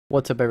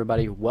What's up,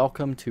 everybody?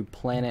 Welcome to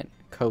Planet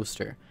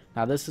Coaster.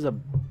 Now this is a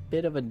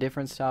bit of a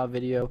different style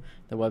video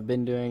than what I've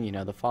been doing, you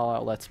know, the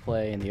Fallout Let's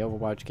Play and the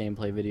Overwatch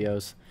gameplay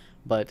videos.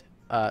 But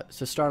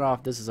to start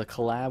off, this is a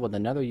collab with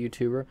another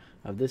YouTuber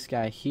of this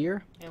guy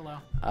here. Hello.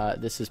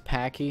 This is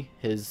Packy.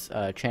 His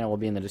channel will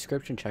be in the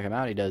description. Check him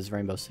out. He does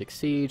Rainbow Six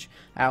Siege,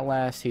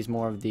 Outlast. He's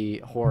more of the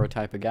horror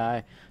type of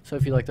guy. So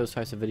if you like those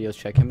types of videos,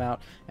 check him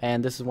out.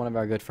 And this is one of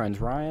our good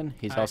friends, Ryan.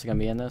 He's also going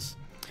to be in this.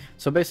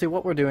 So basically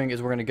what we're doing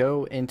is we're going to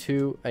go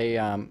into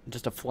a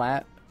just a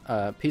flat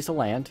piece of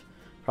land,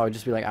 probably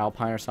just be like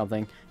Alpine or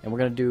something, and we're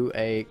going to do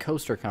a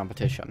coaster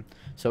competition.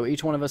 So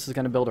each one of us is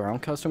going to build our own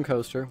custom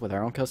coaster with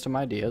our own custom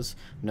ideas,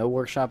 no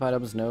workshop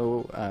items,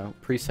 no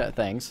preset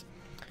things.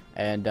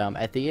 And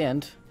at the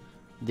end,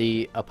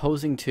 the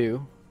opposing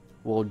two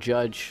will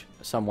judge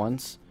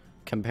someone's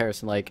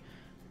comparison, like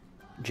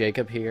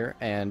Jacob here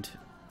and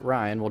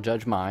Ryan will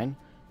judge mine,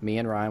 me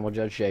and Ryan will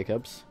judge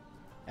Jacob's,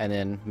 and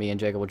then me and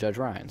Jacob will judge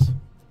Ryan's.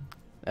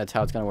 That's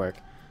how it's going to work.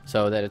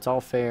 So that it's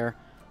all fair,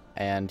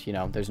 and, you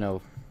know, there's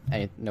no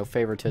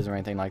favoritism or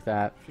anything like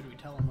that. Should we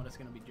tell them what it's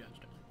going to be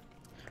judged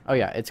on? Oh,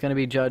 yeah. It's going to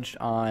be judged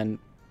on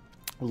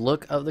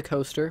look of the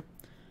coaster,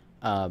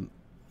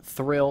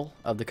 thrill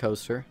of the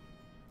coaster,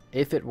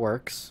 if it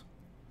works,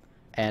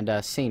 and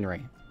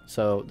scenery.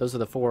 So those are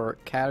the four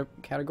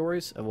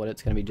categories of what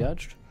it's going to be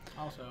judged.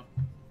 Also,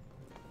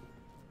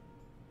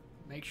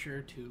 make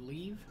sure to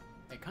leave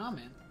a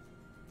comment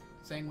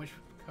saying which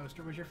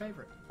coaster was your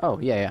favorite. Oh,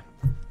 yeah.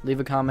 Leave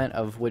a comment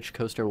of which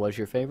coaster was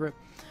your favorite,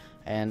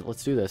 and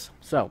let's do this.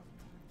 So,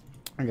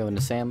 I'm going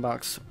to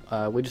sandbox.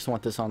 We just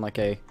want this on like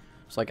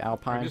it's like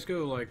Alpine. Or just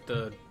go like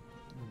the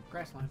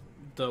Grassline.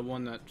 The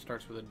one that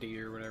starts with a D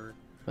or whatever.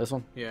 This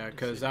one? Yeah,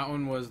 because that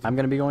one was... I'm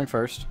going to be going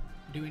first.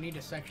 Do we need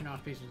to section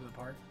off pieces of the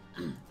park?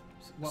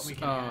 What we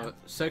can have?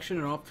 Section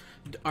it off.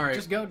 Alright.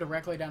 Just go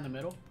directly down the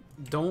middle.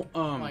 Don't,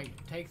 like,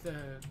 take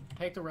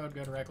the road,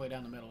 go directly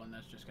down the middle, and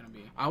that's just going to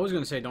be... I was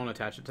going to say don't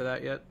attach it to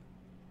that yet.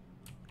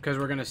 Because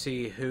we're going to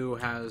see who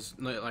has,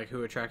 like,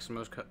 who attracts the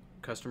most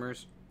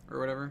customers or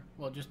whatever.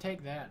 Well, just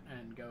take that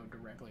and go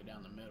directly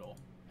down the middle,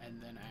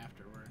 and then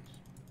afterwards...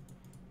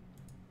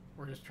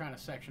 We're just trying to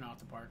section off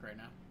the park right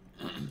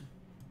now.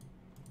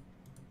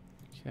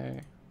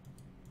 Okay.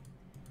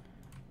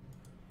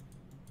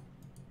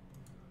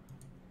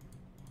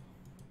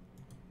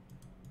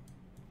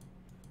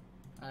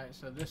 Alright,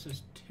 so this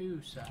is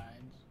two sides.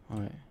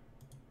 Alright.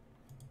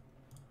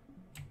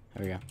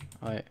 There we go.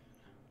 Alright.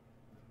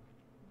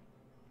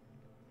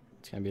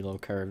 It's going to be a little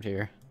curved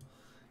here.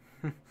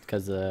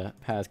 Because the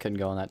paths couldn't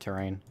go on that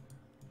terrain.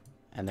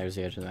 And there's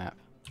the edge of the map.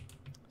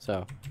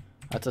 So,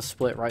 that's a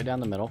split right down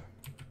the middle.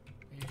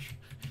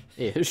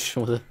 Ish.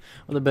 with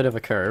a bit of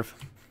a curve.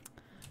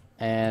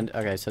 And,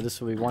 okay, so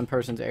this will be one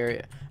person's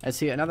area. And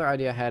see, another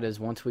idea I had is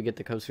once we get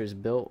the coasters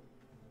built...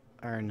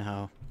 Or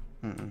no.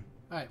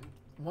 Alright.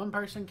 One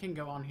person can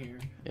go on here.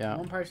 Yeah.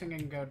 One person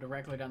can go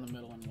directly down the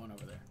middle and one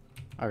over there.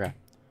 Okay.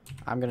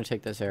 I'm going to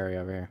take this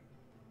area over here.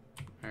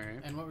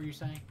 Alright. And what were you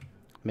saying?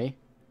 Me?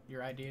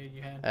 Your idea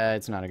you had?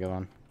 It's not a good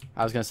one.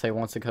 I was going to say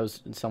once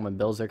someone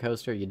builds their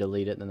coaster, you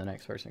delete it, then the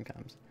next person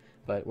comes.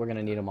 But we're going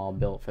to need them all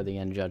built for the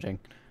end judging.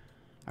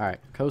 Alright,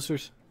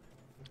 coasters.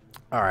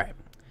 Alright.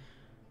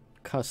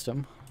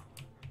 Custom.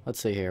 Let's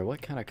see here.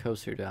 What kind of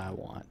coaster do I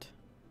want?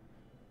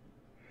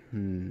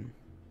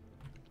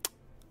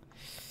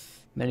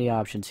 Many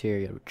options here.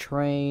 You have a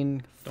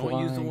train, Don't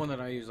use the one that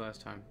I used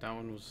last time. That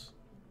one was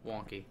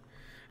wonky.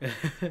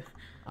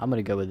 I'm going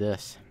to go with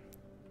this.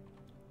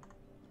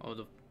 Oh,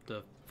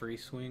 the free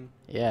swing?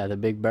 Yeah, the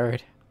big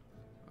bird.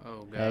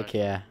 Oh, God. Heck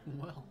yeah.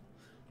 Well.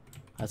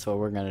 That's what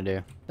we're going to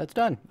do. That's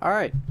done.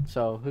 Alright,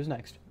 so who's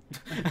next?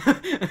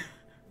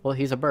 Well,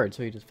 he's a bird,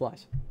 so he just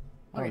flies.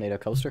 I don't need a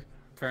coaster.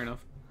 Fair enough.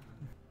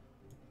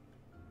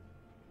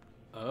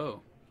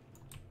 Oh.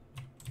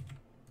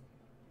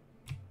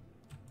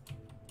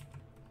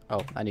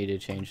 Oh, I need to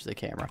change the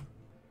camera.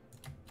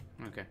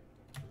 Okay.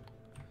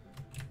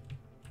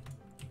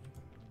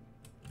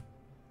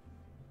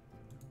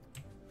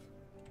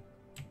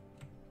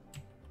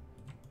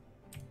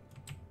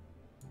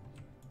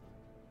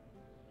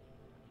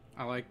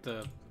 I like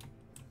the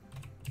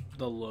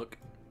look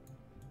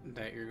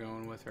that you're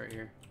going with right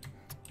here.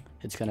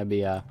 It's gonna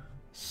be a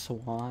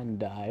SWAN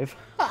dive.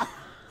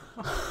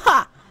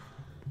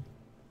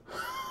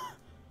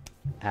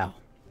 Ow.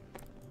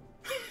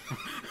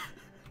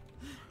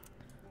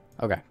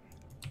 Okay.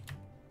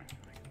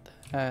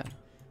 That.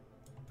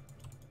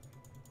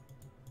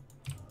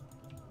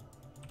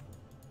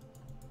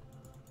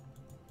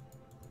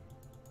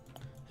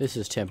 This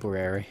is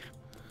temporary.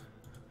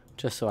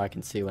 Just so I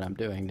can see what I'm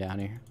doing down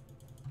here.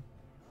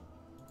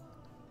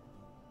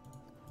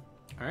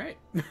 Alright.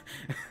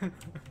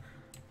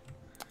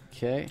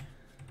 Okay.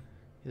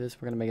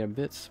 This we're gonna make it a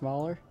bit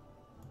smaller.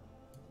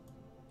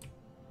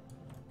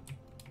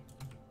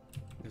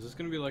 Is this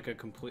gonna be like a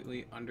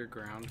completely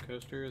underground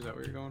coaster? Is that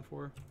what you're going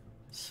for?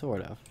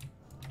 Sort of.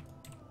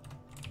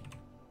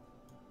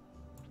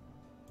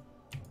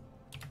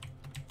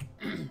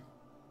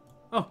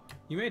 Oh,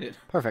 you made it.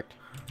 Perfect.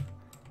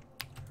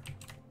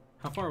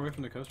 How far away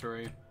from the coaster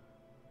are you?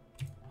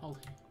 Holy.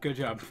 Good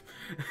job.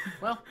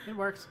 Well, it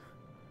works.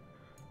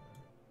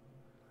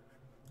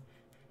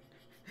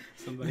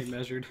 Somebody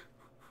measured.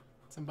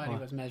 Somebody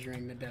was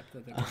measuring the depth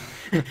of the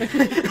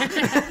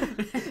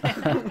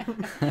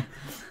ground.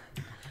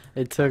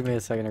 It took me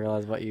a second to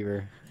realize what you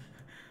were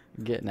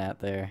getting at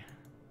there.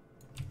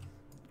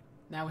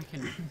 Now we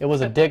can. It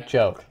was a dick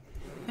joke.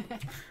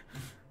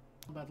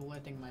 About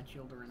letting my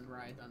children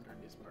ride under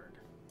this bird.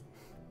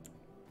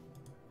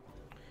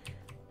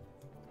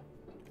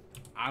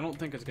 I don't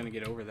think it's gonna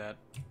get over that,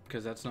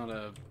 because that's not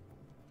a...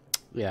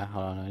 Yeah,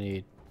 hold on, I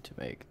need to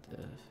make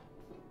this.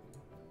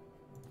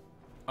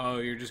 Oh,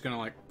 you're just gonna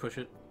like push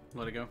it,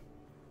 let it go?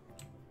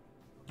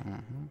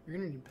 Mm-hmm. You're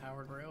gonna need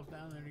powered rails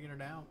down there to get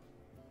it out.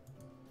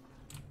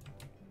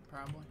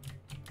 Probably.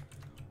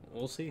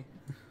 We'll see.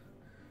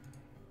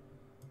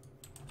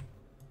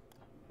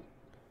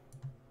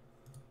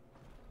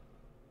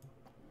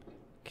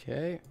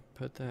 Okay,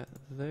 put that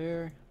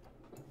there.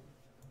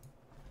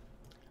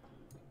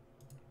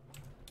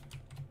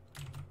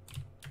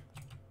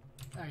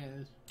 Okay,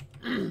 this.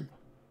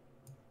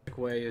 Quick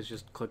way is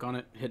just click on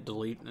it, hit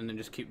delete, and then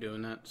just keep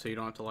doing that, so you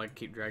don't have to like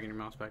keep dragging your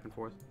mouse back and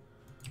forth.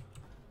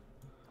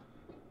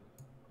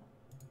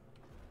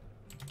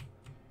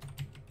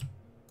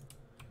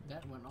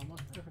 That went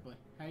almost perfectly.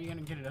 How are you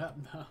gonna get it up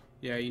though?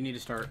 Yeah, you need to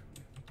start.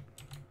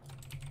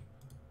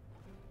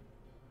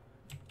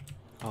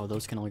 Oh,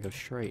 those can only go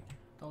straight.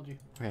 Told you.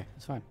 Okay,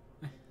 that's fine.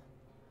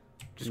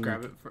 Just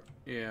grab it for...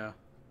 Yeah.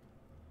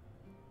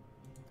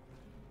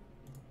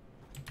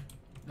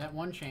 That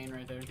one chain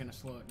right there is gonna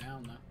slow it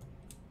down though.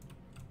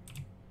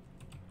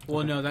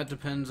 Well, no, that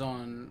depends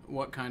on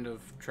what kind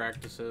of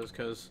track this is,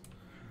 because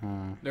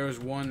there was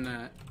one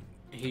that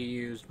he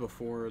used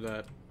before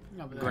that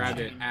No, but that grabbed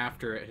it chain-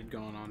 after it had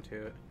gone onto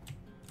it.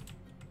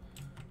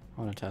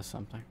 I want to test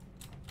something.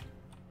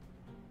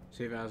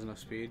 See if it has enough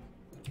speed.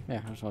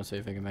 Yeah, I just want to see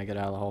if I can make it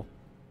out of the hole.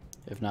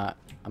 If not,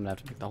 I'm going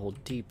to have to make the hole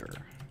deeper.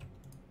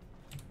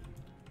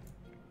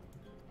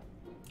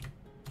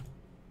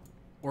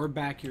 Or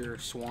back your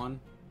SWAN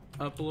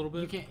up a little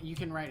bit. You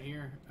can right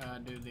here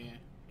do the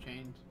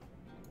chains.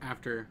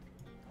 After.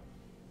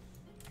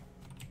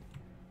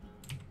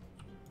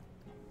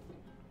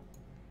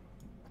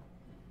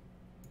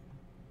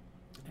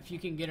 If you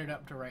can get it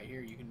up to right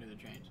here, you can do the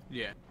chains.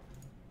 Yeah.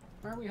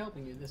 Why are we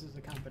helping you? This is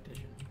a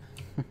competition.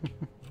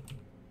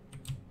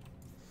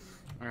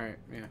 Alright,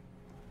 yeah.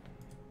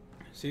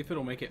 See if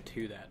it'll make it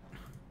to that.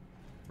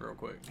 Real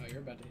quick. Oh, you're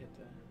about to hit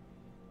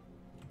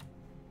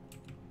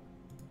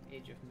the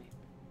edge of me.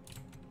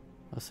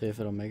 I'll see if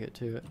it'll make it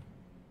to it.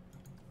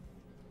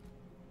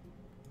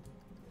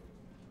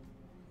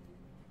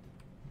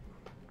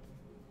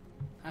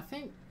 I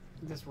think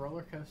this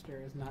roller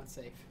coaster is not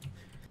safe.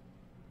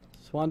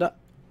 Swanda.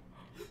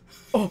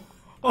 Oh!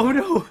 Oh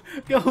no!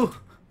 Go!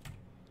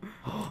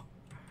 Oh,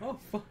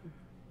 fuck.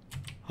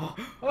 Oh!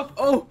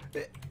 Oh!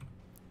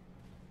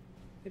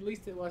 At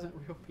least it wasn't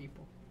real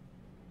people.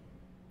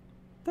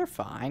 They're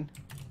fine.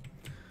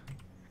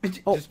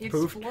 Oh, It's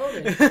poof.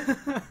 floated.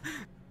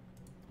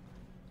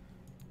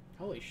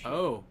 Holy shit.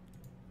 Oh.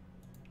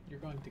 You're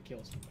going to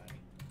kill somebody.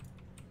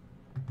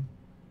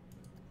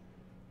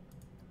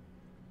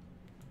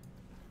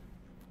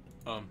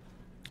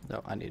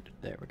 No, I need.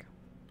 There we go.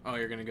 Oh,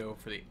 you're gonna go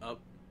for the up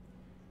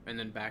and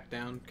then back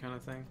down kind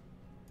of thing?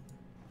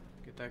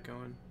 Get that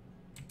going.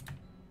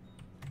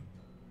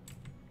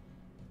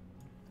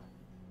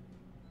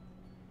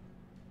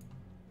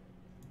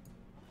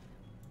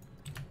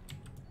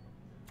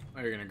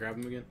 Oh, you're gonna grab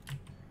him again?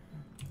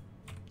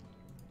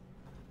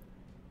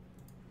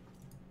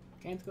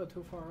 Can't go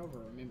too far over,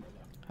 remember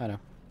though. I know.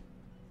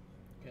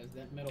 Because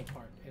that middle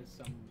part is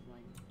someone's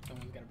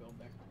gotta build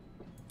there.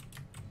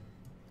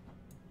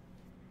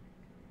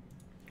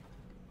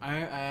 I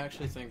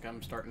actually think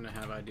I'm starting to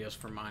have ideas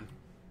for mine.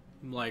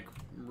 Like,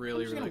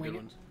 really, just really gonna good wing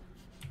it. ones.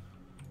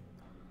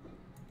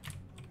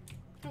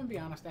 I'm gonna be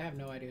honest, I have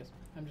no ideas.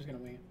 I'm just gonna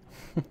wing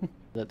it.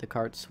 Let the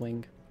cart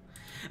swing.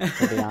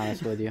 To be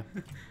honest with you.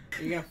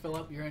 You're gonna fill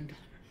up your end.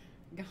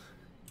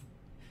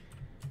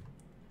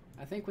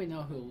 I think we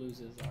know who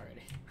loses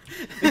already.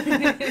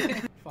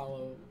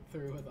 Follow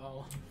through with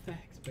all the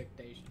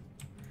expectations.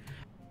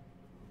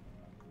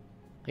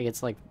 Like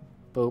it's like,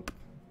 boop.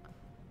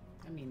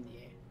 I mean, yeah.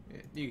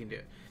 You can do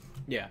it.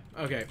 Yeah,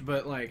 okay,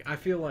 but like, I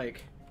feel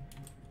like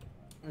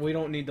we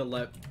don't need to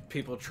let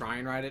people try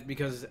and ride it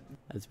because...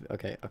 That's,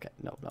 okay, okay.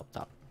 No, no,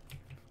 stop.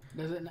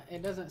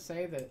 It doesn't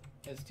say that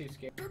it's too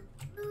scary.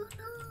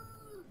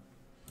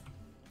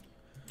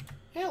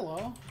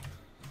 Hello.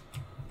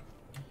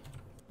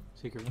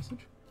 Secret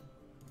message?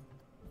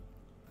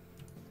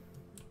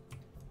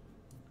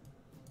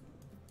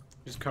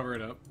 Just cover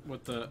it up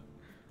with the...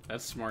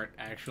 That's smart,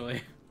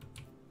 actually.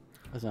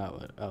 That's not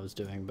what I was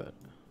doing, but...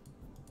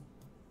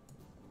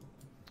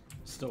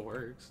 Still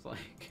works,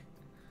 like...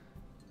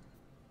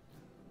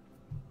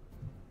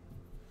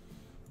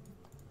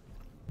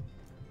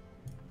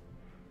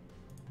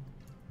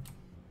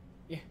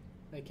 Yeah,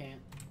 they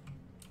can't.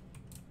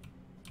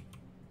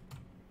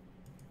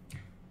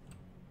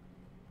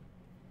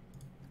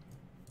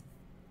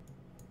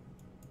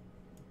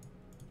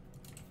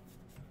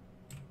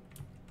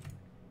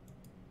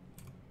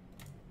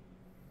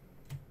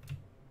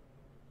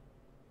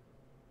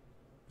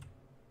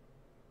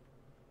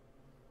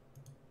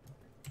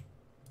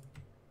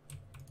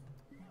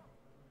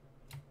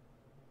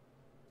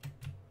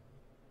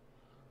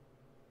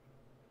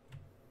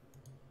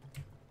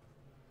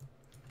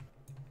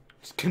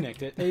 Just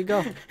connect it. There you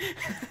go.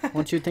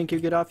 Once you think you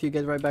get off, you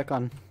get right back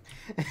on.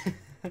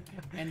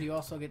 And you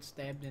also get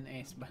stabbed in the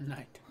ass by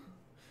night.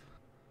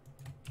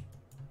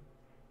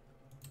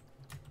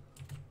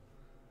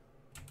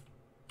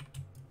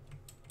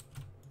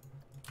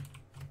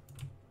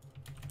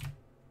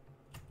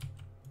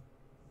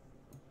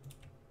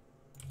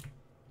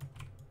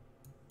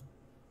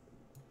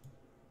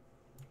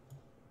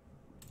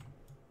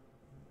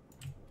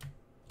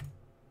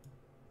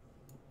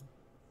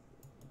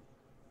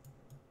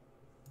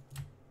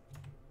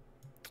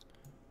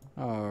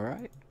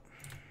 Alright.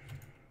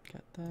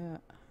 Got that.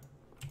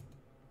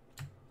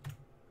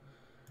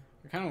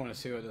 I kind of want to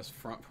see what this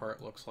front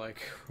part looks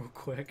like real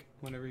quick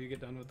whenever you get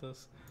done with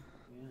this.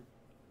 Yeah. You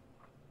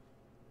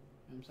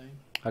know what I'm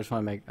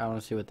saying? I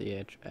want to see what the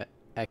edge.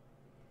 Or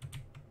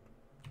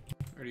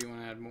do you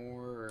want to add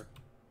more? Or...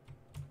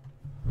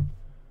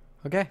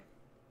 Okay.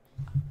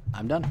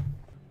 I'm done.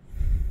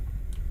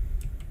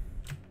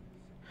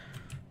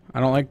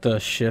 I don't like the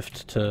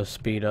shift to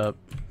speed up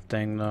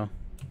thing though.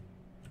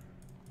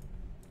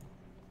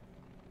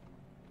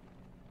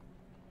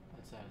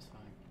 That's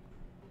satisfying.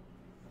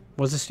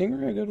 Was the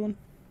Stingray a good one?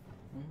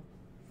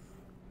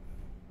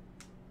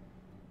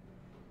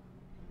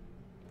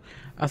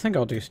 I think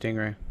I'll do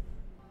Stingray.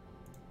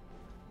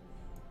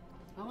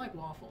 I like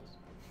waffles.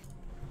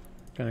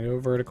 Gonna go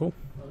vertical.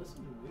 Oh, this is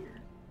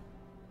weird.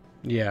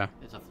 Yeah.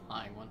 It's a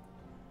flying one.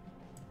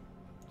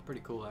 It's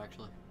pretty cool,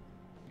 actually.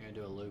 You're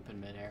gonna do a loop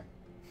in midair.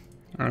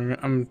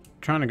 I'm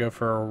trying to go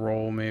for a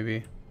roll,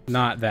 maybe.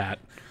 Not that.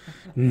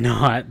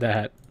 Not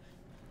that.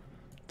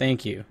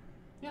 Thank you.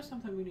 Yeah,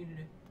 something we need to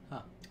do.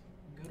 Huh.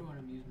 Go to an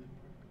amusement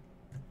park.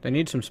 They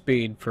need some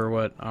speed for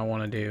what I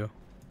want to do.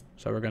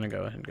 So we're gonna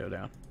go ahead and go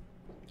down.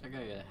 I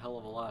gotta get a hell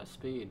of a lot of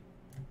speed.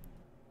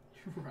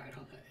 Right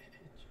on the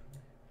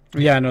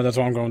edge. Yeah, I know, that's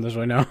why I'm going this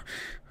way now.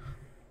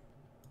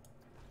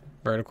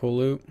 Vertical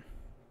loop.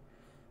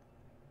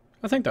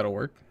 I think that'll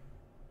work.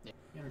 You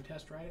ever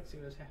test ride it? See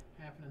what's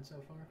happening so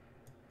far?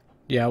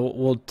 Yeah,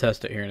 we'll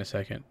test it here in a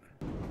second.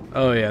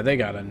 Oh yeah, they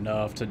got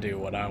enough to do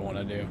what I want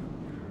to do.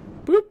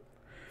 Boop.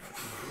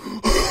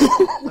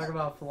 Talk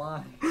about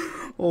flying.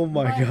 Oh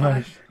my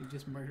gosh. You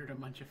just murdered a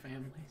bunch of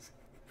families.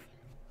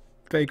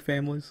 Fake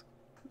families.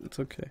 It's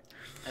okay.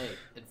 Hey,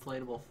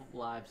 inflatable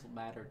lives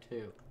matter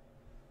too.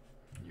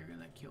 You're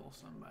gonna kill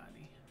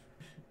somebody.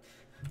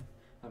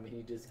 I mean,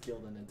 he just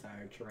killed an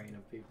entire train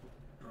of people.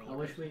 I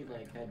wish we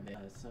like had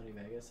Sony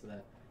Vegas so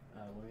that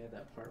when we had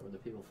that part where the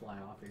people fly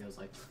off, it goes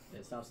like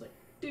it stops like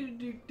do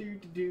do do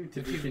do do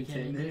to be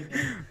continued.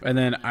 And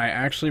then I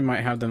actually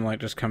might have them like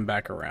just come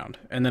back around,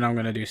 and then I'm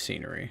gonna do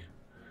scenery,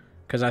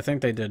 because I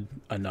think they did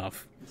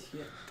enough.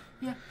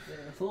 Yeah.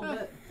 A little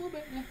bit. A little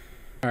bit, yeah.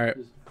 All right.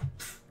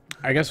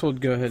 I guess we'll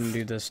go ahead and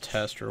do this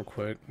test real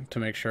quick to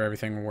make sure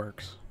everything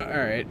works.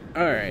 Alright,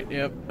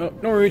 yep. Oh,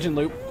 Norwegian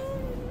loop.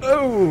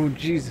 Oh,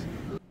 jeez.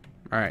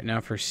 Alright, now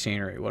for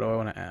scenery. What do I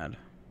want to add?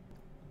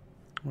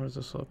 What does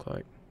this look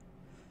like?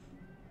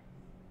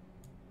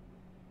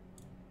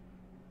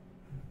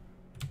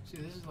 See,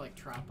 this is like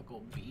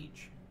tropical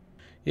beach.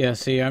 Yeah,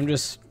 see, I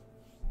guess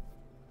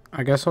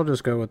I'll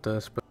just go with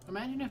this. But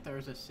Imagine if there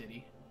was a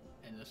city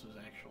and this was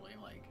actually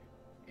like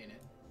in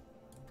it.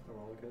 A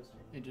roller coaster.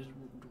 It just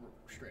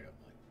straight up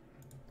like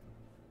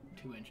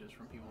 2 inches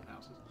from people's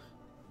houses.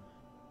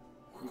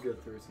 You go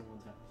through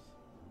someone's house.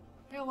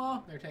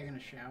 Hello. They're taking a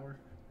shower.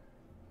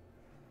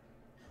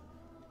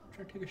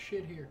 Try to take a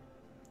shit here.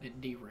 It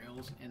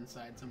derails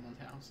inside someone's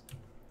house.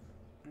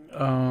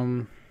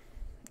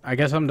 I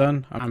guess I'm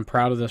done. I'm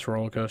proud of this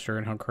roller coaster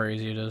and how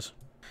crazy it is.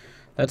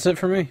 That's it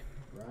for me.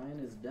 Ryan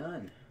is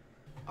done.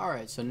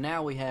 Alright, so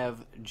now we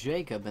have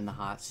Jacob in the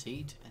hot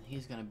seat, and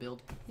he's going to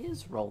build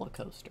his roller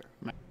coaster.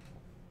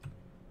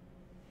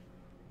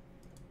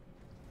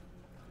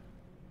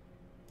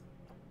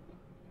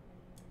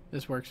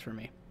 This works for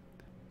me.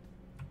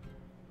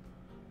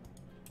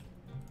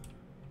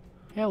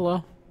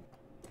 Hello.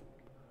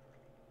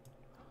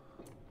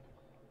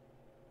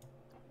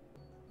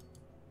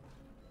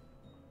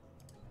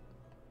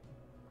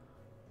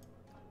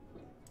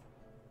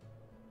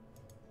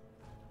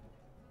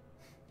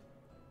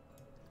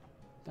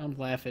 Don't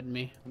laugh at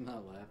me. I'm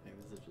not laughing,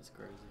 this is just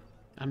crazy.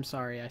 I'm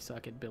sorry I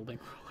suck at building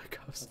roller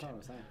That's coasters. not what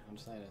I'm saying. I'm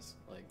just saying it's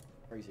like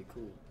crazy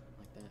cool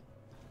like that.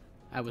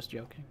 I was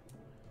joking.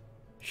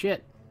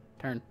 Shit.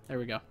 Turn. There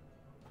we go.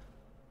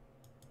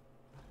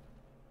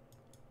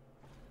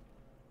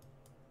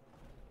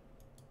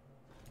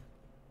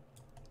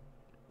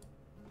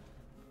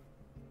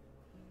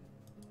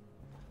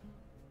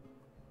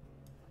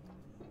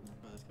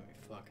 Oh, that's gonna be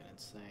fucking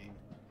insane.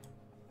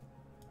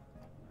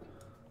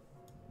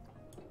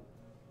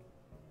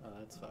 Oh,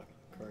 that's fucking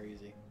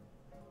crazy.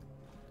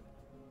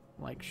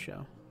 Like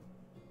show.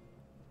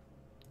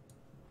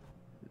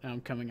 Now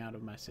I'm coming out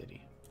of my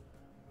city.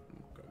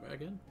 Go back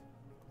in.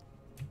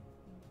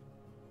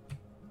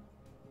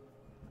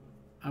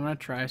 I'm gonna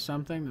try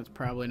something that's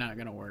probably not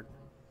gonna work.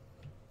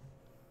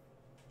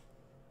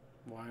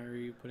 Why are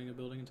you putting a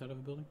building inside of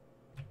a building?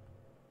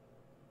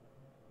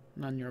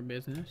 None of your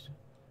business.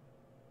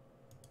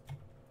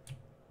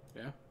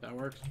 Yeah, that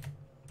works.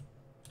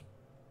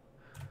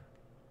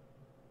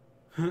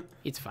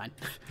 It's fine.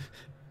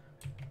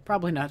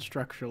 Probably not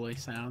structurally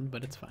sound,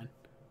 but it's fine.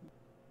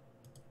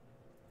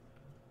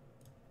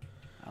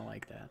 I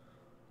like that.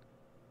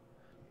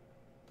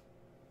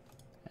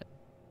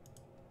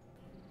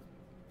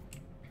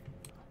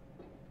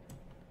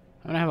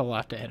 I'm gonna have a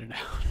lot to edit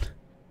out.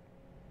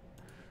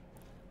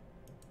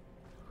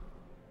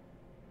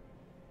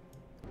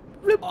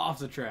 Off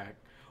the track.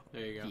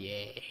 There you go.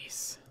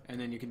 Yes. And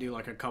then you can do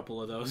like a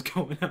couple of those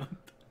going up.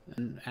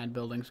 And add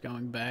buildings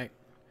going back.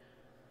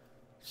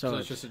 So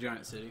it's just a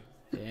giant city.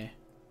 Yeah.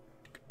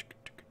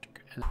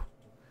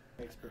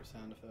 Expert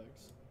sound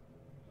effects.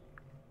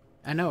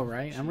 I know,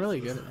 right? I'm really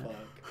good at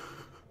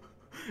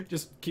that.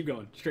 Just keep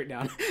going. Straight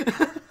down.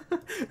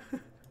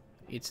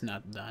 It's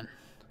not done.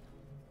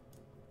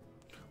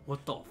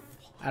 What the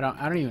I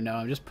don't even know.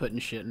 I'm just putting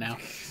shit now.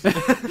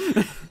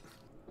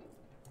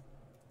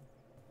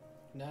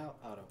 Now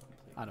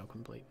autocomplete.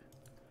 Autocomplete.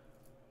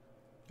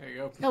 There you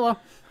go. Hello.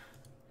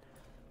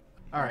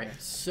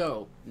 Alright,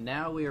 so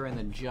now we are in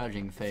the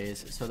judging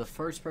phase. So the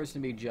first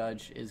person to be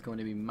judged is going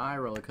to be my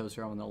roller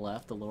coaster on the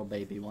left, the little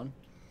baby one.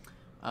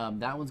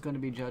 That one's going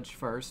to be judged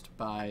first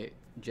by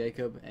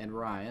Jacob and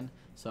Ryan.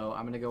 So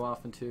I'm going to go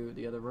off into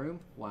the other room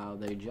while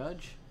they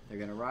judge. They're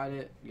going to ride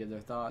it, give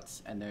their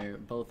thoughts, and they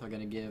both are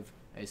going to give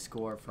a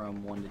score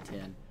from 1 to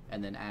 10,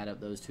 and then add up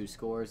those two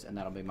scores, and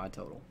that'll be my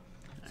total.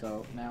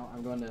 So now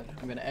I'm going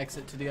to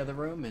exit to the other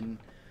room, and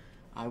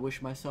I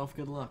wish myself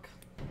good luck.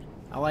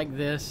 I like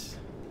this.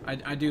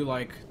 I do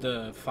like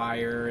the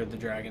fire, the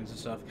dragons and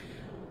stuff.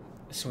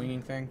 The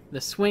swinging thing.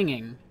 The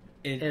swinging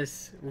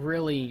is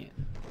really...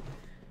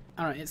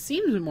 I don't know, it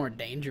seems more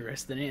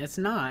dangerous than it's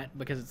not,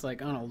 because it's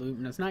like on a loop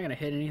and it's not going to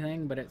hit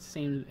anything, but it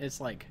seems it's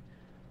like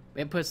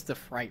it puts the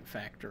fright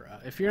factor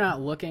up. If you're not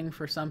looking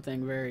for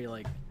something very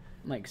like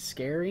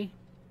scary,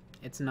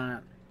 it's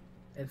not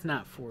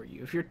for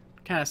you. If you're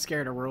kind of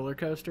scared of roller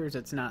coasters,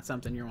 it's not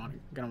something you're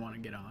going to want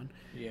to get on.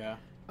 Yeah.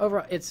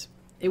 Overall,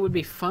 it would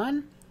be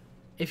fun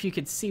if you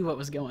could see what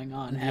was going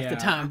on half the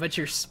time, but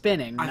you're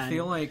spinning. I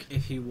feel like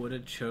if he would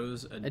have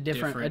chose a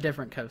different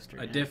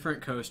coaster,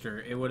 different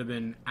coaster, it would have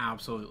been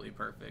absolutely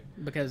perfect.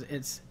 Because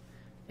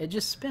it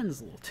just spins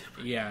a little too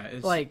much. Yeah,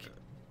 it's like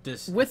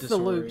with the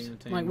loops,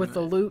 disorienting. with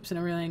the loops and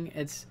everything,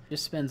 it's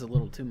just spins a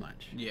little too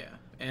much. Yeah,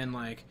 and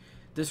like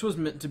this was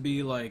meant to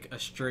be like a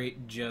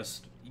straight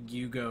just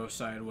you go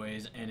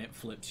sideways and it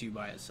flips you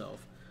by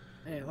itself.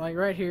 Yeah, like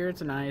right here,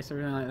 it's nice,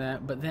 everything like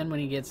that. But then when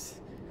he gets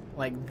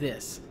like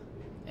this,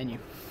 and you,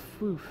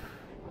 whew,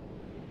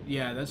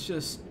 yeah, that's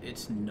just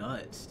it's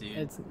nuts,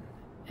 dude.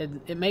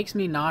 It makes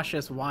me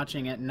nauseous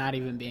watching it, not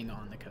even being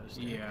on the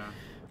coaster. Yeah,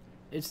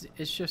 it's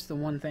just the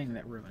one thing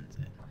that ruins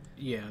it.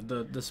 Yeah,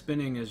 the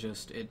spinning is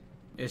just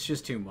it's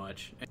just too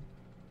much.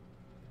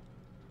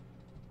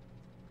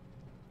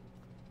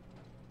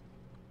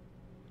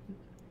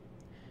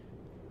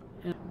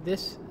 And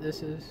this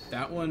is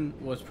That one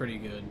was pretty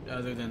good,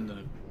 other than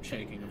the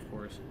shaking, of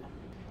course.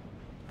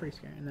 pretty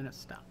scary, and then it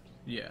stops.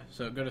 Yeah,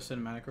 so go to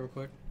cinematic real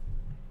quick.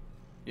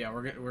 Yeah,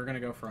 we're gonna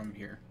go from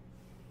here.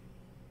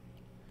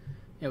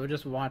 Yeah, we'll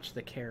just watch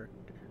the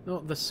character. No,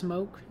 the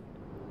smoke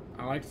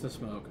I liked the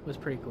smoke. was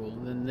pretty cool.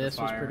 Then this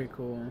was fire. pretty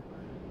cool.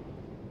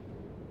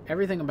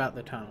 Everything about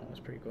the tunnel was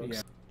pretty cool.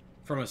 Yeah.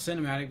 From a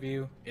cinematic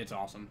view, it's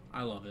awesome.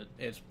 I love it.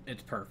 It's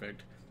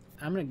perfect.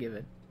 I'm gonna give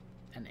it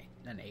an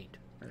 8,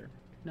 or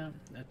no,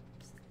 that's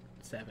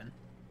 7,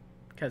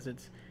 because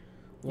it's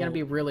gonna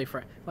be really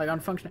like on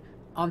function,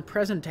 on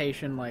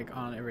presentation, like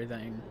on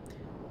everything.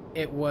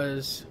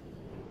 It's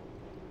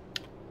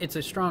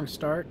a strong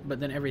start, but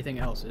then everything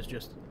else is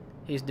just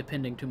he's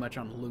depending too much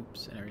on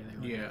loops and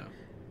everything. Like Yeah. that.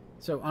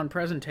 So on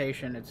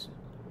presentation, it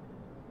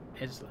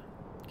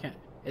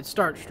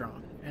starts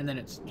strong, and then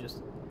it's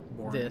just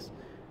Boring. this,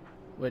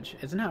 which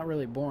it's not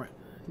really boring.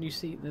 You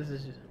see, this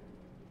is just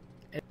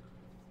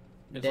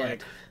It's dead.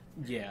 like,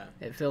 yeah.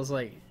 It feels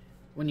like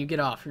when you get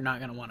off, you're not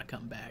gonna want to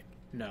come back.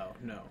 No.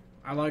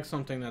 I like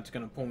something that's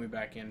gonna pull me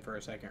back in for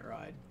a second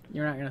ride.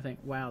 You're not gonna think,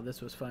 "Wow,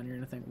 this was fun." You're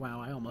gonna think, "Wow,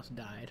 I almost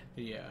died."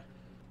 Yeah.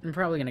 I'm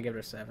probably gonna give it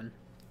a 7.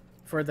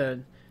 For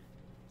the,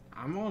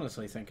 I'm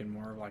honestly thinking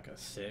more of like a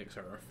 6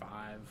 or a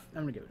 5.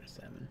 I'm gonna give it a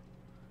 7.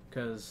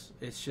 Because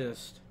it's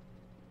just,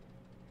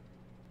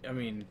 I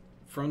mean,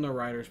 from the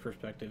rider's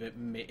perspective,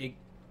 it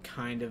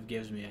kind of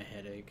gives me a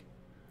headache.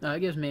 No, it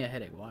gives me a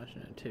headache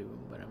watching it too.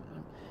 But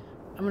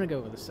I'm gonna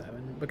go with a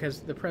 7 because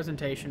the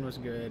presentation was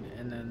good,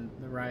 and then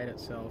the ride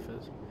itself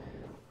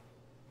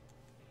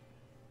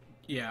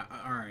Yeah,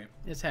 alright,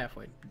 it's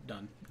halfway.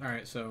 done.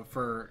 Alright, so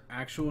for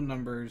actual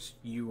numbers,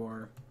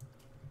 you're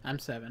I'm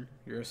 7.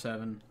 a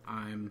 7.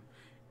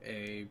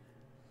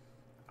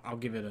 I'll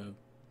give it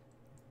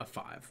a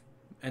 5.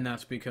 And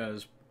that's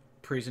because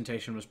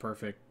presentation was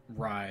perfect,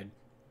 ride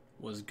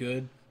was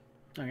good,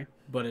 Okay.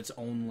 but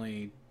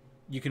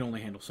you can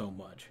only handle so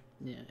much.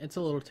 Yeah, it's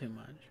a little too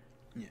much.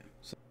 Yeah.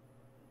 So,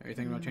 are you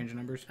thinking about changing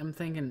numbers? I'm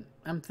thinking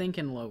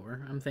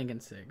lower. I'm thinking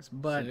 6,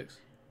 but 6?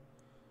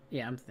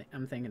 yeah, I'm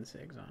thinking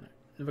 6 on it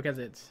because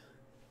it's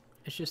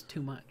just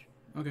too much.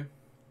 Okay.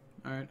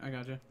 All right, I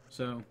gotcha.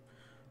 So,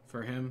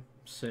 for him,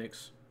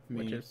 6. Me,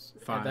 Which is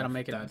 5. that'll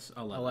make it That's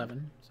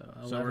 11. So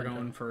 11 So we're going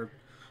total. for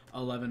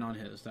 11 on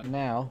his.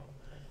 Now,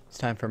 it's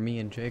time for me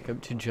and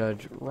Jacob to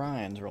judge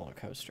Ryan's roller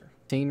coaster.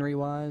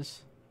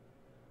 Scenery-wise,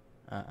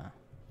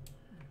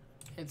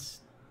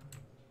 It's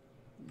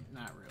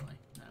not really.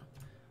 No.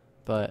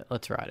 but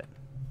let's ride it.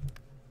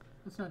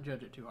 Let's not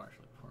judge it too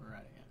harshly before we're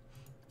riding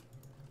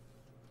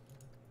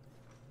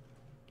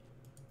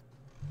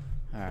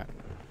it. Alright,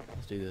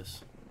 let's do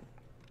this.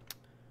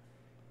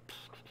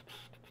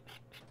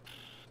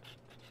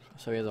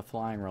 So he has a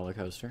flying roller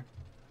coaster.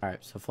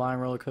 Alright, so flying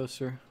roller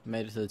coaster,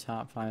 made it to the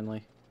top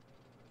finally.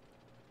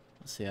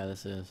 Let's see how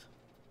this is.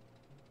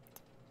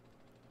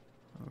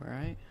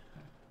 Alright.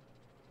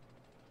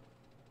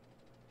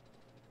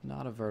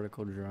 Not a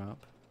vertical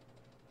drop.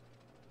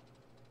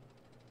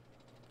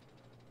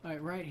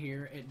 Alright, right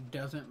here, it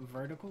doesn't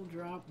vertical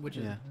drop, which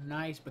is Yeah.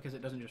 nice because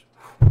it doesn't just.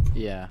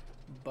 Yeah,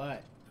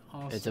 But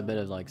also. it's a bit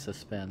of like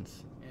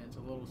suspense. Yeah, it's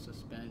a little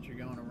suspense. You're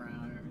going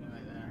around and everything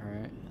like that.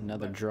 Alright,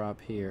 another But drop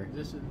here.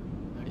 This is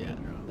a Yeah,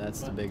 good drop.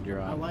 that's the But big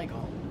drop. I like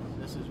all of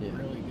this. This is Yeah.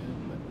 really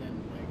good, but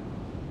then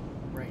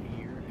like right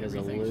here, Here's a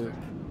everything loop.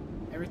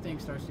 everything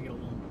starts to get a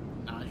little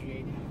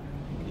nauseating.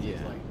 'Cause Yeah.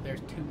 It's like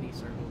there's too many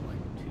circles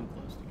like too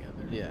close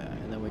together. Yeah,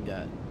 and then we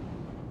got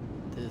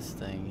this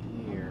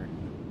thing here,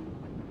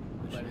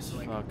 which But just it's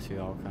like- fucks you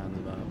all kinds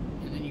of up.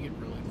 And then you get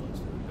really close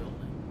to the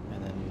building.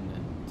 And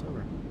then it's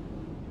over.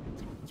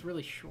 It's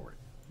really short.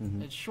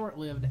 Mhm. It's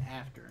short-lived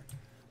after.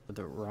 But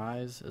the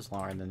rise is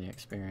longer than the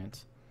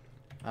experience.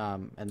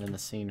 And then the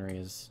scenery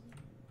is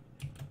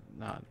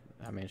not,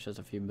 I mean, it's just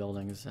a few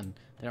buildings, and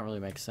they don't really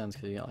make sense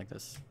because you got like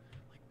this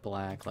like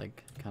black,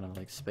 like kind of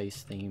like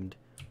space themed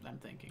I'm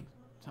thinking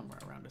somewhere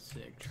around a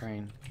 6.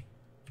 train.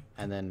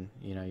 And then,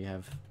 you know, you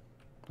have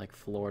like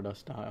Florida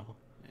style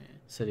Yeah.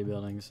 city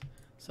buildings.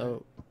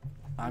 So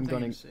I'm thinking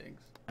going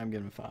 6. I'm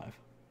giving 5.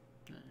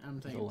 I'm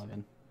It's thinking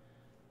 11.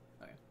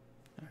 Okay.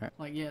 Alright.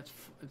 Like yeah,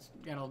 it's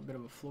got a bit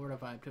of a Florida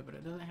vibe to it, but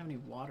it doesn't have any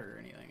water or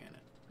anything in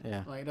it.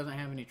 Yeah. Like it doesn't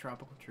have any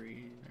tropical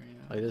trees or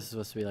anything. Like this is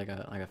supposed to be like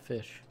a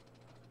fish,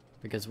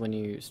 because when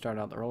you start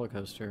out the roller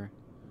coaster,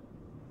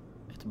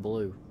 it's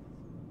blue.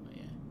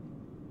 Yeah.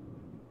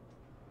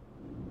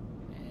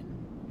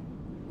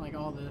 And like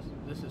all this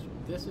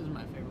is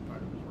my favorite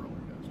part of this roller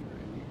coaster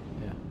right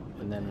here.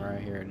 Yeah. And then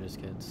right here it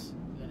just gets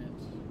Then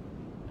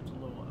it's a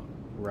little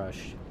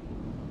rushed.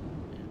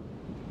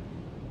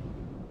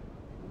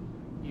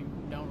 you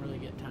don't really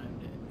get time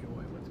to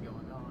enjoy what's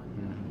going on.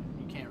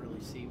 Mhm. You can't really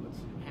see what's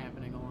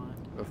happening a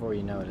lot. Before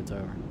you know it, it's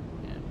over.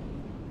 Yeah.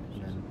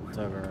 And then it's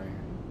over right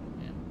here.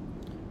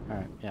 Yeah.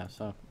 Alright, yeah,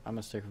 so I'm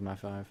gonna stick with my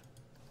 5.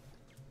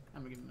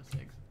 I'm gonna give him a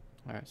 6.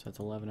 Alright, so that's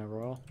 11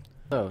 overall.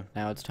 So,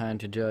 now it's time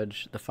to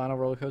judge the final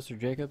roller coaster,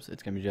 Jacobs.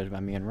 It's gonna be judged by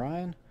me and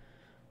Ryan.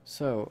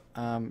 So,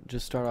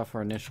 just start off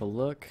our initial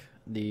look.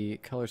 The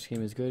color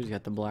scheme is good. You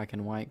got the black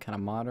and white, kind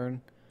of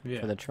modern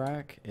for the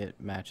track. It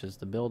matches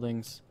the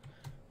buildings.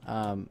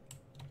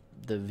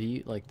 The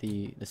view, like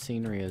the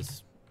scenery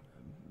is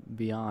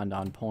beyond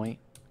on point.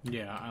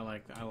 Yeah, I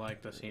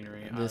like the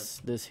scenery.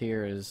 This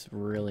here is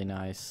really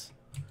nice.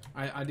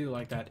 I do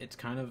like that. It's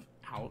kind of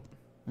out.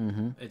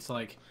 Mm-hmm. It's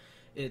like,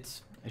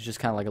 it's just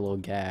kind of like a little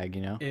gag,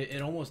 you know?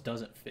 it almost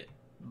doesn't fit,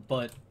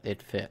 but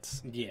It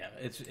fits. yeah,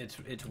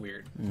 it's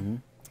weird. Mm-hmm.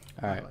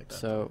 All right, like that.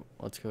 so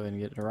let's go ahead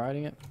and get to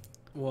riding it.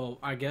 Well,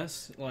 I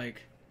guess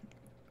like,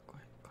 Go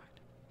ahead.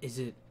 is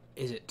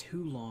it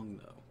too long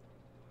though?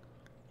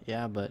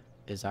 Yeah, but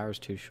is ours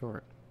too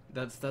short?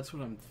 That's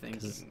what I'm thinking.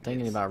 'Cause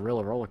thinking It's- about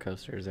real roller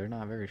coasters, they're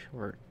not very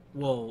short.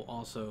 Well,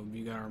 also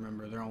you gotta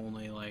remember they're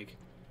only like,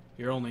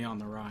 you're only on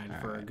the ride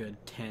for a Alright.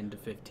 good 10 to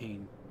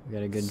 15. We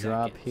got a good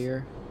drop Seconds.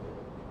 here.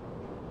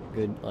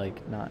 Good,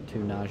 like, not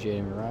too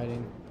nauseating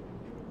riding.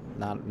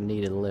 Not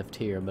needed a lift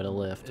here, but a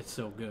lift. It's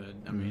so good.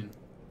 I Mhm. mean,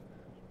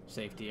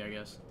 safety, I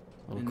guess.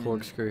 Little and then-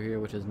 corkscrew here,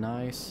 which is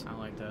nice. I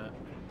like that.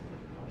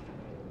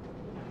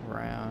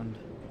 Round.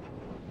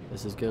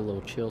 This is good.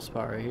 Little chill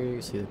spot right here.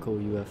 You see the cool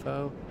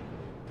UFO.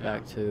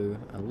 Back to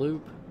a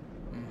loop.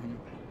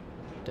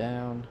 Mm-hmm.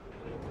 Down.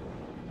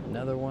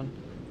 Another one.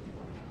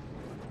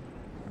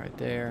 Right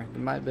there. It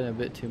might have been a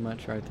bit too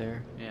much right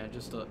there. Yeah,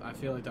 I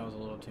feel like that was a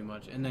little too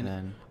much. And then,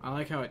 And then, I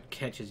like how it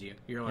catches you.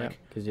 You're like,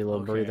 because you a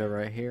little okay. breather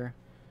right here.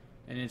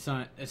 and it's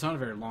not a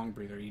very long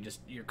breather.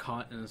 You're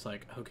caught, and it's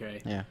like, okay,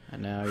 Yeah,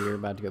 and now you're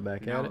about to go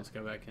back now at let's it.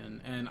 go back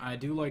in. And I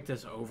do like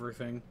this over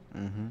thing.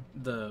 Mm-hmm.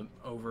 The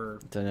over.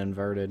 It's an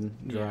inverted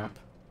Yeah. drop.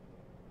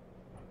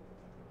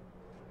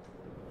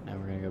 Now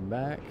we're gonna go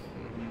back.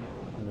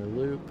 Another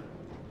loop.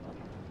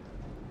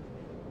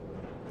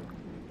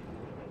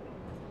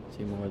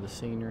 See more of the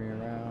scenery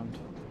around.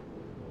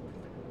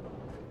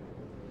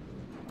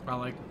 I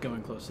like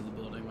going close to the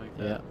building like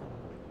that.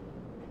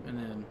 Yeah. And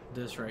then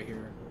this right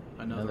here,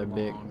 Another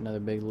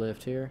big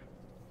lift here.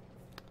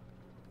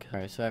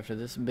 Alright, so after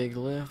this big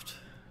lift,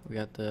 we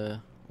got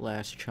the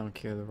last chunk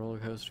here of the roller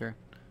coaster.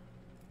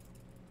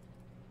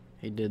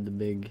 He did the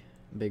big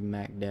Big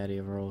Mac Daddy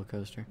of a roller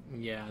coaster.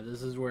 Yeah,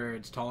 this is where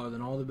it's taller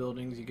than all the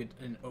buildings. You get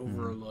an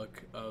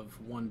overlook of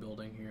one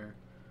building here.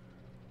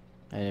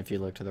 And if you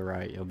look to the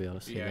right, you'll be able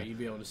to see. Yeah, that. you'd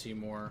be able to see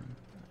more.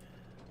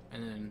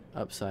 And then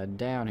Upside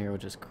down here,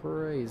 which is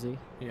crazy.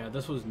 yeah,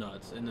 this was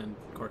nuts. And then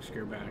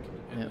corkscrew back.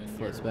 And Yep, then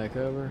flips your back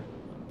over,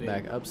 big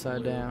back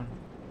upside loop. down.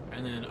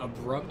 And then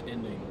abrupt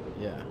ending.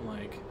 Yeah.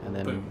 Like And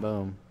then boom.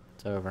 boom,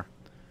 it's over.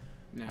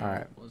 Now,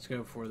 Alright. let's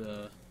go for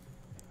the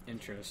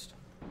interest.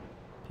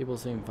 People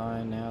seem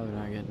fine now. They're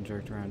not getting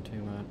jerked around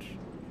too much.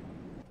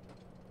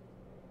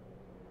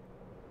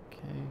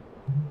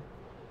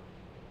 Okay.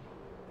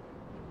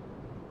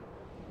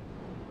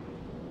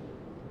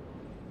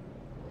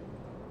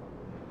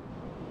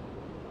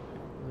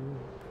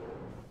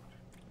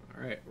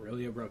 Alright,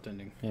 really abrupt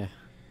ending. Yeah.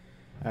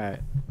 All right.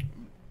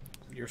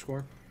 Your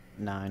score?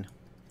 9.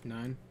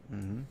 9.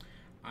 Mm-hmm.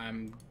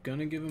 I'm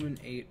gonna give him an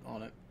 8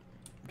 on it.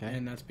 Okay.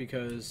 And that's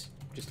because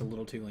just a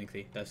little too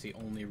lengthy. That's the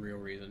only real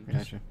reason.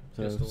 Gotcha.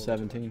 So just a little too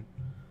 17.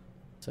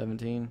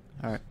 17.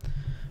 All right.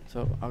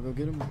 So I'll go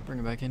get him. Bring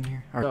him back in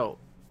here. All right. So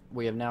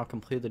we have now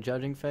completed the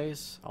judging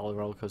phase. All the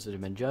roller coasters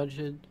have been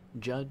judged.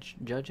 Judged.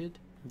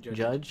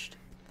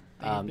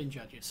 They have been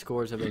judges.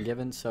 Scores have been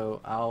given.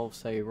 So I'll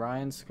say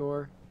Ryan's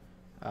score.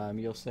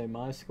 You'll say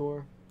my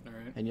score,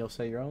 Alright. and you'll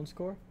say your own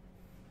score.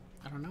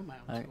 I don't know my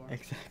own score.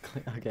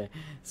 Exactly. Okay.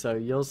 So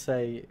you'll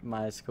say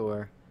my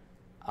score.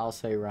 I'll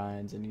say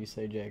Ryan's, and you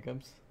say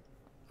Jacob's.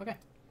 Okay.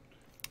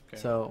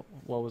 So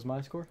what was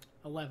my score?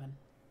 11.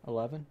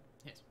 11.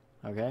 Yes.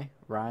 Okay.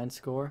 Ryan's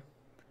score.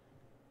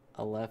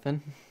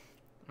 11.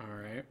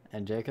 Alright.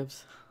 And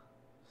Jacob's.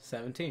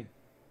 17.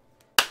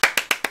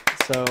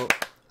 So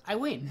I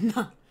win.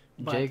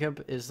 But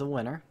Jacob is the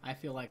winner. I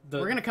feel like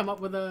we're going to come up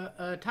with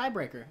a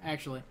tiebreaker,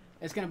 actually.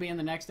 It's going to be in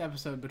the next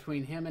episode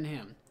between him and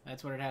him.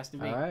 That's what it has to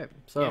be. All right. You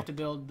So have to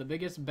build the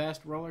biggest,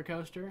 best roller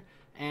coaster.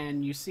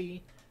 And you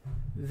see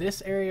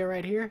this area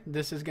right here,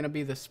 this is going to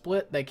be the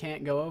split. They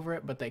can't go over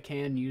it, but they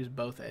can use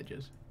both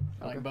edges.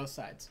 Okay. Like both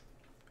sides.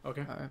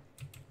 Okay. all right.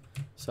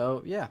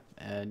 So yeah,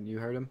 and you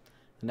heard him.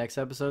 The next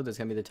episode, there's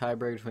gonna be the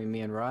tiebreaker between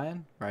me and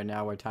Ryan. Right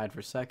now, we're tied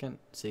for second.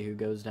 See who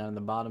goes down in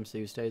the bottom. See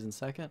who stays in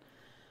second.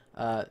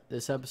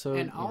 This episode,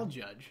 And I'll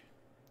judge.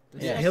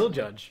 This Yeah, is- he'll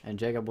judge. and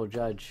Jacob will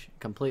judge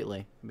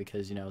completely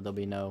because there'll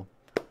be no,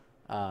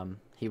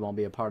 he won't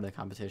be a part of the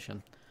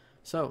competition.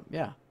 So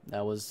yeah,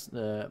 that was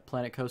the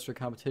Planet Coaster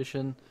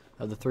competition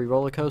of the 3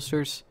 roller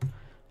coasters.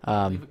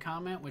 Leave a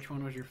comment. Which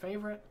one was your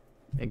favorite?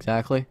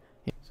 Exactly.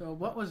 So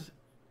what was?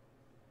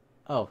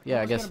 Oh yeah, I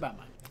what was guess. good about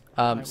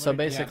mine? So Like,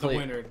 basically,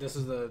 Yeah, the winner. This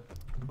is the...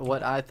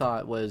 what I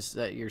thought was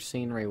that your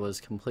scenery was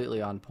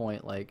completely on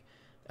point. Like,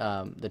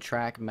 the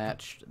track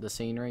matched the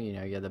scenery.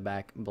 You had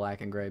the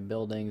black and gray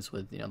buildings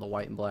with the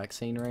white and black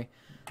scenery,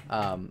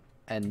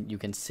 and you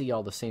can see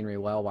all the scenery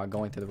well while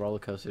going through the roller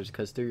coasters.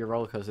 Because through your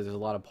roller coasters, there's a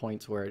lot of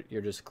points where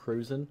you're just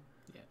cruising,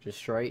 just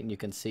straight, and you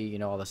can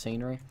see all the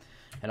scenery.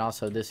 And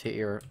also this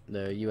here,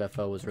 the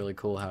UFO was really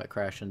cool how it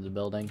crashed into the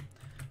building.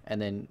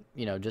 And then,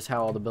 just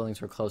how all the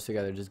buildings were close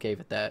together just gave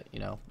it that,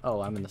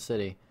 oh, I'm in the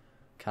city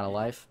kind of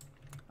life.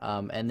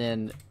 And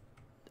then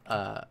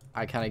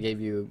I kind of gave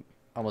you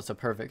almost a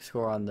perfect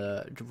score on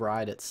the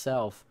ride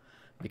itself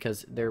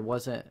because there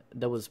was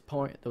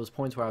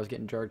points where I was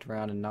getting jerked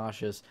around and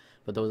nauseous,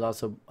 but there was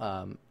also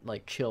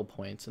like chill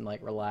points and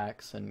like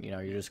relax and,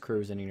 you're just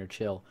cruising and you're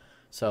chill.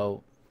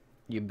 So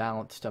you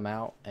balanced them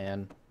out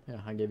and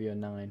I gave you a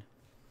 9.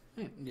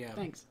 Yeah.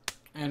 Thanks.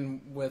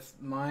 And with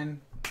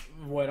mine,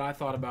 what I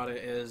thought about it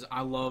is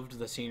I loved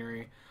the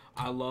scenery.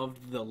 I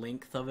loved the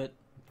length of it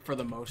for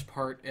the most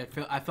part.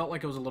 I felt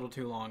like it was a little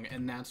too long,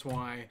 and that's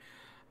why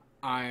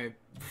I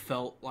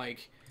felt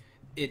like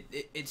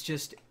it's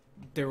just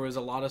there was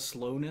a lot of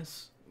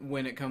slowness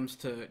when it comes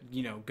to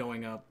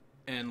going up,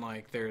 and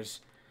like there's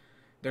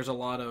a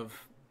lot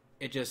of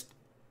it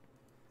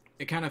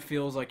kind of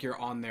feels like you're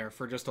on there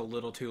for just a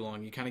little too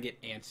long. You kind of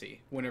get antsy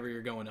whenever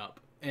you're going up.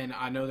 And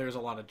I know there's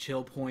a lot of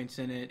chill points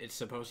in it. It's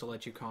supposed to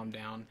let you calm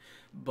down,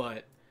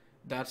 but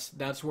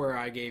that's where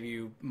I gave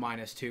you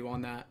 -2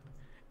 on that.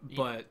 Yeah.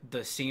 But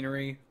the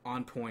scenery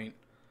on point,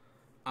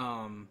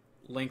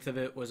 length of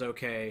it was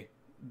okay.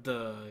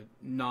 The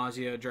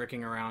nausea,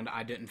 jerking around,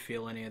 I didn't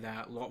feel any of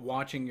that.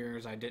 Watching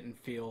yours, I didn't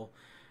feel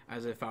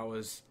as if I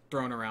was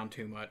thrown around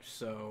too much.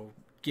 So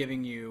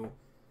giving you,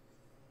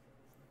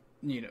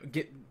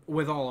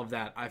 with all of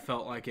that, I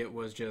felt like it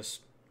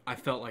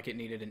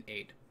needed an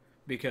 8.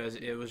 Because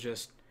it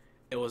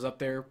was up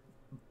there,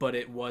 but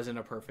it wasn't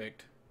a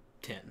perfect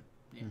 10.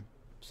 Yeah.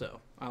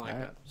 So I like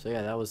that. So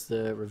yeah, that was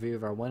the review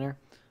of our winner.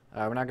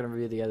 We're not going to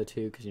review the other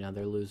 2 because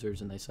they're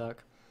losers and they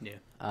suck. Yeah.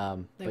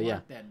 They but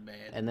weren't that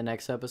bad. In the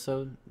next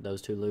episode,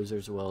 those 2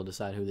 losers will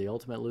decide who the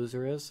ultimate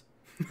loser is.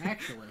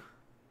 Actually,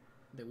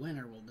 the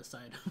winner will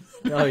decide.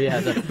 Oh yeah,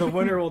 the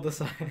winner will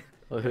decide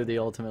who the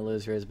ultimate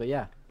loser is. But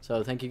yeah,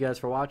 so thank you guys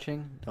for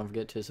watching. Don't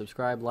forget to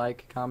subscribe,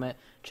 like, comment,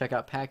 check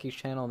out Packy's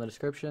channel in the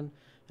description.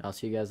 I'll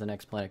see you guys in the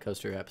next Planet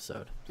Coaster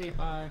episode. See you.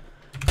 Bye.